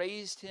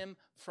raised him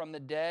from the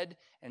dead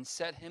and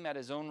set him at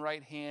his own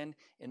right hand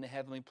in the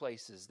heavenly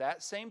places.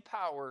 That same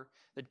power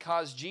that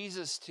caused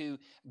Jesus to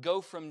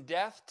go from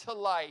death to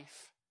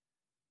life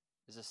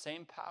is the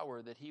same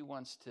power that he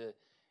wants to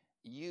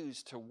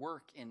use to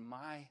work in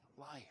my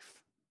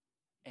life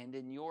and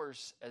in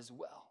yours as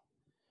well.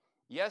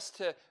 Yes,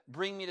 to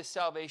bring me to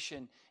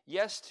salvation.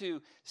 Yes,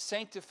 to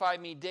sanctify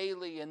me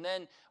daily. And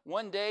then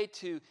one day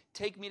to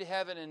take me to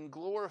heaven and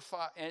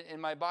glorify,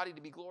 and my body to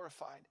be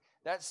glorified.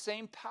 That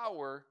same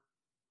power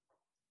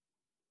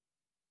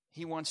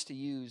he wants to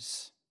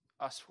use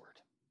usward.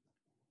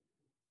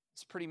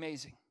 It's pretty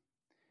amazing.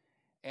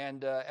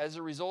 And as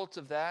a result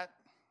of that,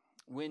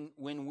 when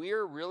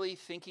we're really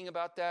thinking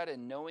about that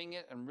and knowing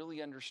it and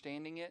really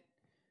understanding it,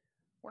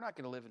 we're not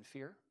going to live in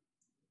fear.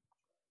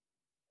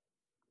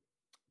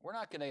 We're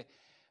not going to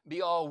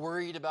be all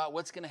worried about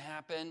what's going to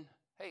happen.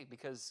 Hey,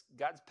 because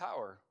God's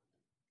power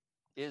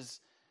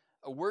is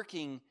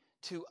working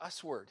to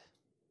usward.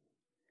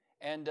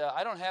 And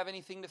I don't have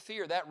anything to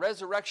fear. That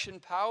resurrection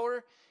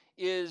power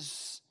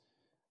is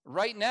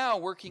right now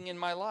working in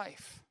my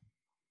life.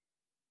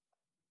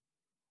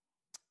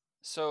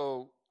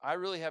 So I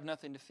really have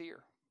nothing to fear.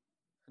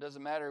 It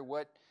doesn't matter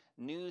what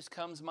news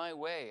comes my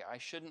way. I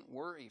shouldn't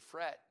worry,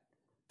 fret,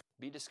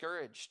 be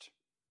discouraged.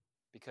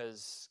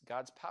 Because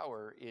God's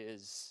power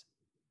is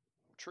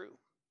true.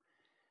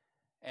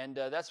 And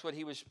that's what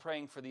he was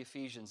praying for the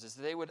Ephesians, is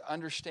that they would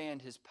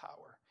understand his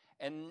power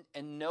and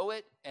know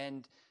it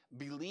and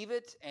believe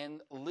it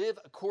and live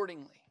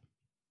accordingly.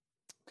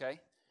 Okay?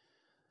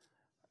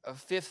 A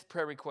fifth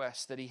prayer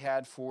request that he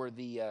had for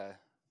the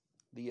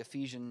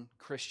Ephesian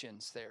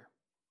Christians there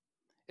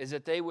is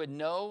that they would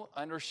know,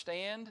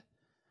 understand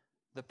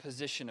the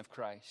position of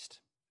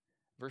Christ.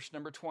 Verse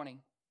number 20.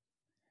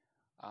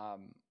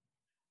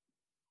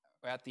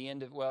 At the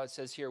end of, it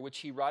says here, which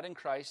he wrought in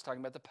Christ, talking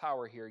about the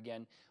power here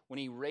again, when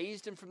he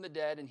raised him from the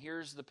dead, and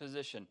here's the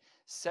position,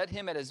 set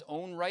him at his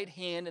own right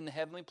hand in the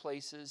heavenly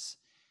places.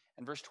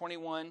 And verse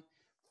 21,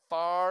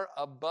 far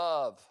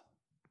above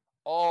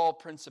all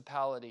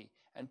principality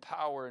and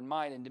power and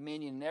might and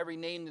dominion and every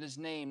name that is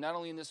named, not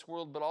only in this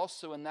world, but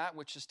also in that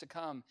which is to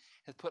come,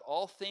 hath put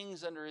all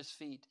things under his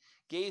feet,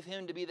 gave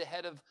him to be the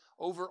head of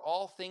over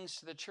all things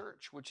to the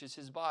church, which is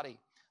his body,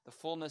 the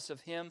fullness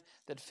of him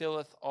that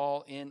filleth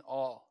all in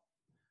all.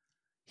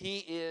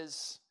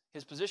 His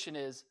position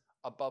is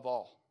above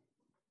all.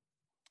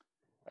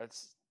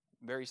 That's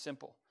very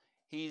simple.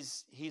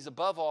 He's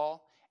above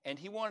all, and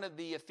he wanted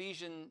the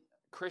Ephesian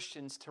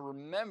Christians to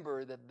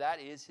remember that that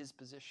is his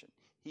position.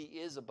 He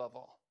is above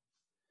all.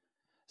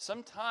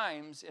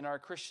 Sometimes in our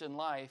Christian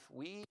life,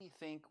 we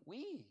think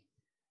we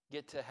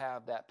get to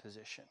have that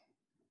position.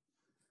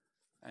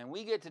 And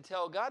we get to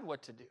tell God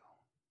what to do.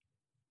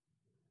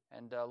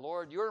 And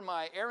Lord, you're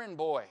my errand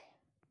boy.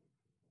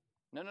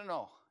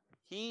 No.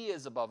 He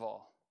is above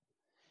all.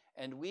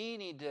 And we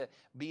need to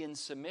be in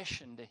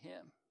submission to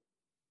him.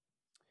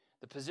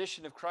 The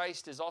position of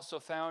Christ is also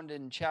found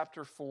in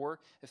chapter 4,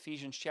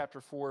 Ephesians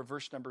chapter 4,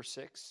 verse number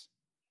 6.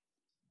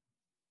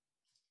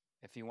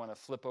 If you want to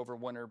flip over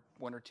one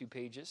or two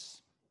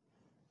pages.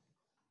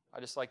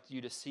 I'd just like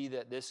you to see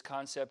that this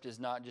concept is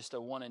not just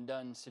a one and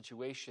done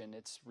situation.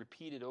 It's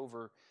repeated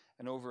over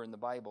and over in the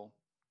Bible.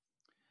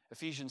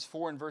 Ephesians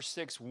 4 and verse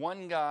 6,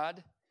 one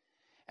God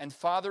and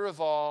Father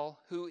of all,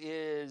 who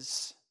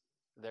is,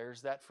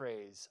 there's that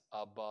phrase,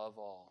 above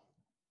all,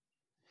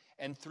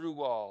 and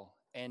through all,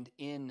 and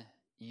in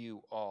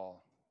you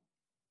all.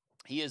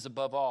 He is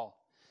above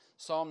all.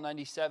 Psalm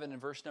 97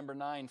 and verse number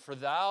 9, for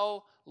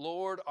thou,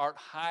 Lord, art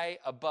high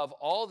above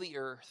all the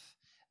earth.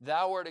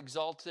 Thou art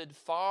exalted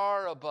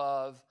far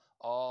above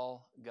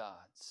all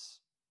gods.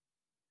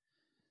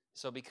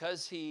 So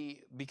because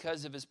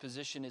of his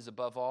position is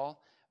above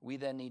all, we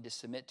then need to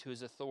submit to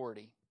his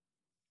authority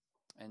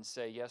and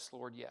say, yes,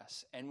 Lord,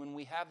 yes. And when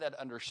we have that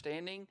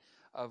understanding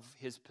of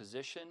his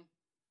position,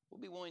 we'll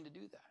be willing to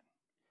do that.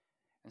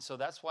 And so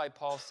that's why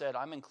Paul said,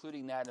 I'm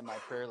including that in my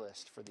prayer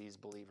list for these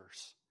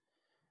believers.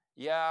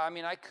 Yeah, I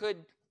mean, I could,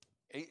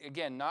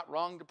 again, not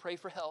wrong to pray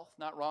for health,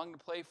 not wrong to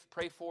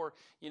pray for,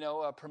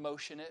 a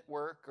promotion at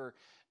work, or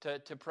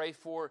to pray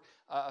for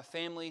a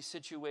family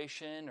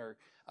situation, or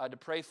to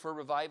pray for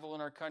revival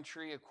in our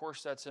country. Of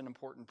course, that's an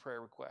important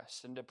prayer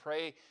request. And to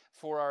pray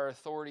for our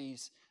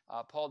authorities,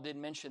 Paul did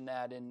mention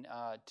that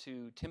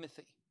to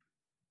Timothy.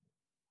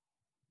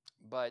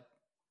 But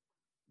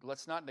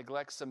let's not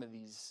neglect some of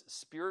these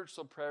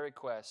spiritual prayer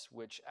requests,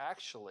 which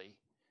actually,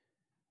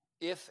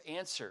 if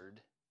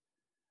answered,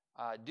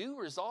 do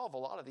resolve a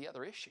lot of the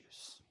other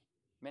issues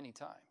many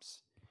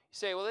times. You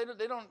say, well,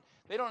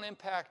 they don't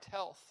impact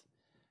health.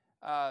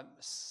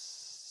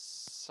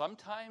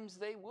 Sometimes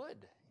they would.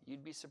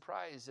 You'd be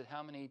surprised at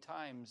how many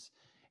times,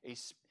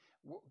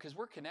 because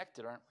we're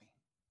connected, aren't we?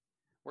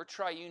 We're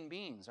triune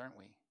beings, aren't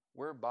we?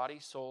 We're body,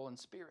 soul, and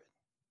spirit.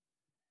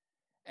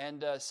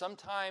 And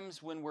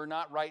sometimes when we're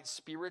not right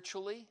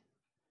spiritually,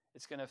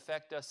 it's going to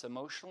affect us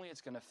emotionally.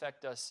 It's going to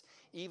affect us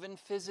even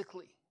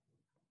physically.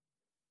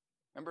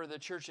 Remember the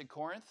church at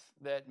Corinth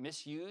that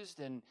misused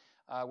and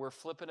were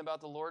flippant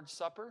about the Lord's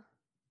Supper?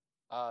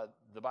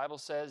 The Bible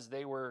says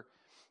they were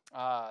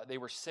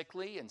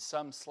sickly and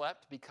some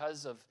slept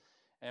because of,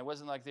 and it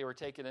wasn't like they were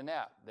taking a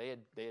nap. They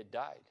had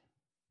died.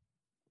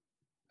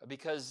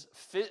 Because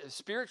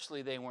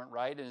spiritually they weren't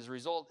right, and as a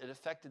result, it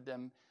affected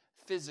them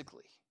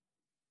physically.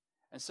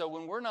 And so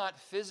when we're not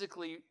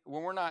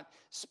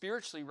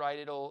spiritually right,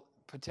 it'll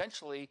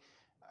potentially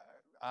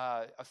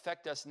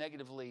affect us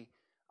negatively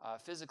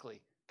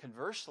physically.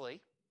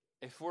 Conversely,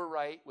 if we're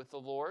right with the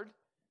Lord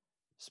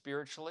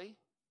spiritually,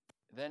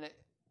 then it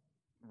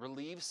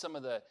relieves some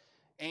of the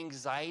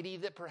anxiety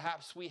that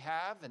perhaps we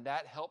have, and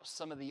that helps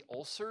some of the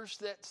ulcers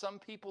that some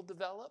people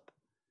develop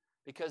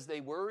because they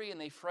worry and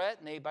they fret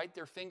and they bite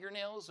their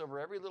fingernails over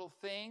every little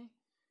thing,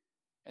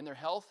 and their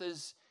health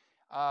is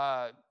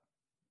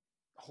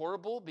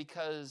horrible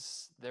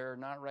because they're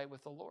not right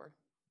with the Lord.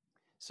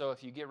 So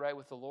if you get right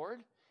with the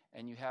Lord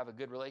and you have a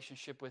good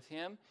relationship with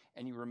Him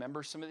and you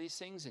remember some of these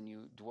things and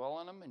you dwell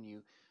on them,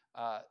 and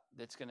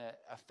that's going to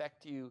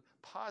affect you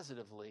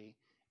positively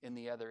in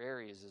the other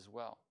areas as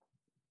well.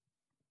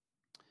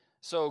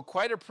 So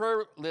quite a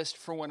prayer list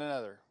for one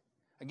another.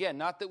 Again,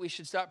 not that we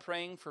should stop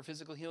praying for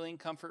physical healing,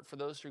 comfort for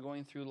those who are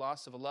going through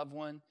loss of a loved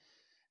one.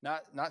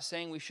 Not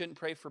saying we shouldn't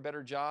pray for a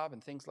better job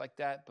and things like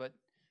that, but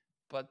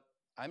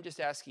I'm just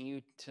asking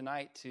you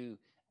tonight to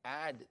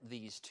add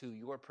these to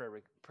your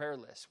prayer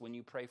list when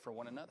you pray for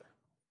one another.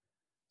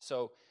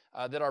 So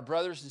that our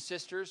brothers and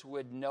sisters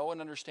would know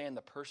and understand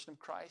the person of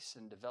Christ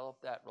and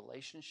develop that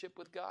relationship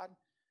with God,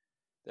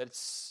 that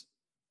it's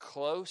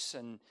close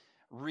and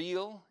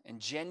real and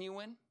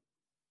genuine.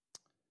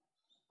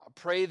 I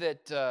pray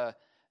that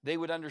they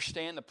would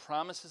understand the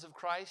promises of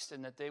Christ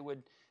and that they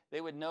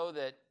would know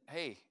that,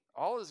 hey,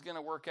 all is going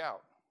to work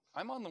out.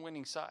 I'm on the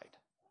winning side.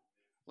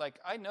 Like,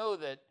 I know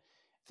that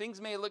things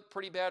may look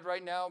pretty bad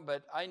right now,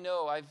 but I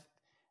know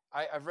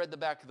I've read the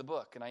back of the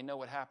book and I know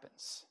what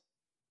happens.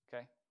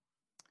 Okay?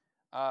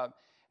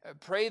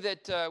 Pray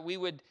that we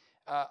would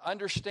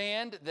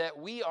understand that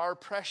we are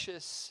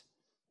precious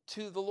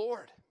to the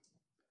Lord.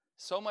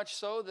 So much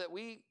so that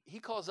He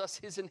calls us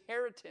His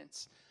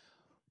inheritance.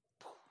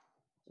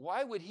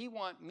 Why would He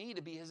want me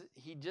to be His?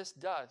 He just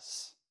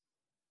does.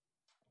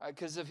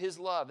 Because of His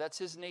love. That's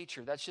His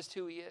nature. That's just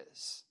who He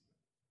is.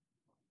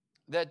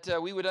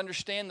 That we would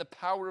understand the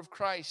power of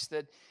Christ.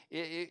 That,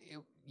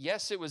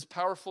 yes, it was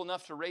powerful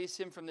enough to raise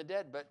Him from the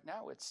dead, but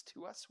now it's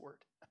to usward.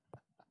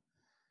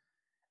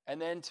 And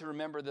then to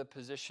remember the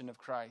position of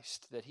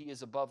Christ, that He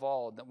is above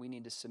all, and that we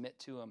need to submit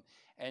to Him.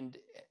 And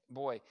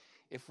boy,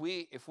 if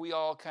we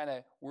all kind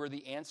of were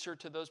the answer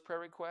to those prayer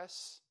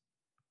requests,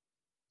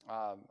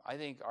 I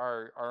think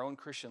our own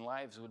Christian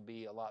lives would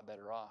be a lot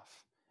better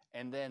off.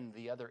 And then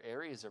the other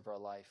areas of our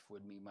life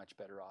would be much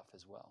better off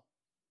as well.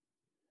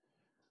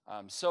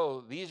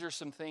 So these are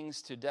some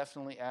things to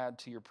definitely add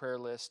to your prayer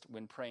list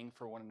when praying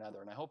for one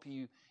another. And I hope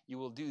you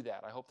will do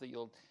that. I hope that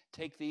you'll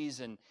take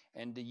these and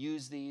to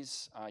use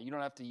these. You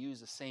don't have to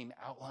use the same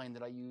outline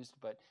that I used,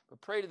 but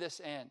pray to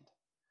this end.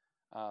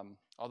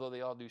 Although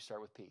they all do start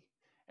with P,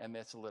 and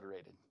that's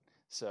alliterated.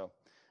 So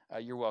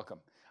you're welcome.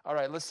 All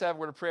right, let's have a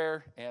word of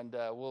prayer, and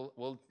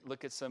we'll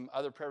look at some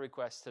other prayer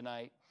requests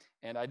tonight.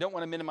 And I don't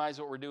want to minimize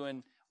what we're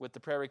doing with the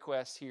prayer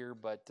requests here,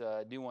 but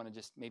I do want to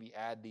just maybe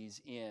add these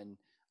in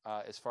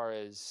as far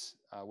as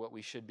what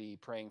we should be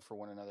praying for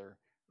one another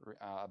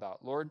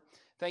about. Lord,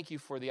 thank you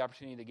for the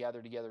opportunity to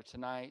gather together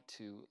tonight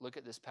to look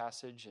at this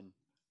passage. And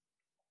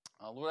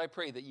Lord, I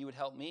pray that you would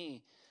help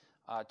me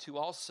to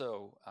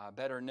also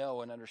better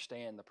know and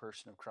understand the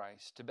person of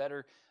Christ, to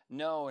better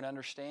know and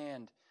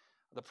understand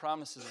the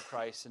promises of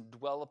Christ and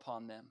dwell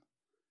upon them.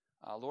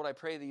 Lord, I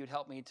pray that you'd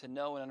help me to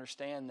know and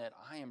understand that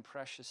I am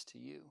precious to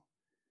you.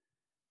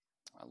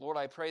 Lord,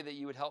 I pray that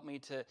you would help me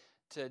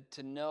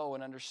to know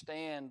and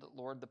understand,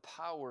 Lord, the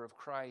power of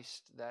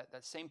Christ, that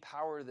same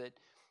power that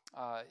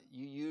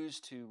you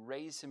used to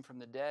raise Him from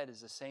the dead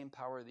is the same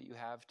power that you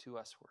have to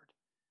usward.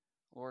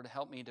 Lord,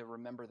 help me to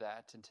remember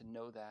that and to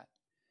know that.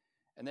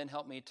 And then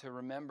help me to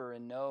remember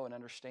and know and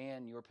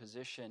understand your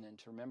position and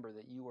to remember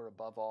that you are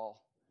above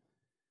all.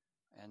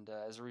 And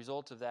as a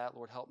result of that,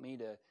 Lord, help me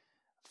to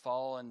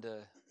fall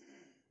into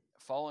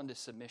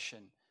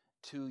submission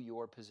to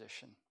your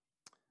position.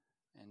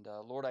 And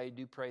Lord, I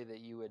do pray that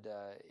you would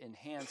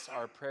enhance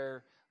our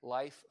prayer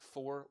life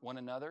for one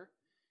another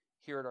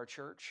here at our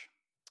church.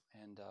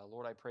 And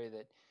Lord, I pray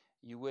that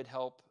you would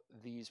help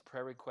these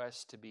prayer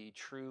requests to be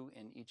true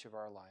in each of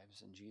our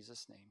lives. In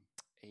Jesus' name,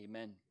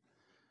 amen.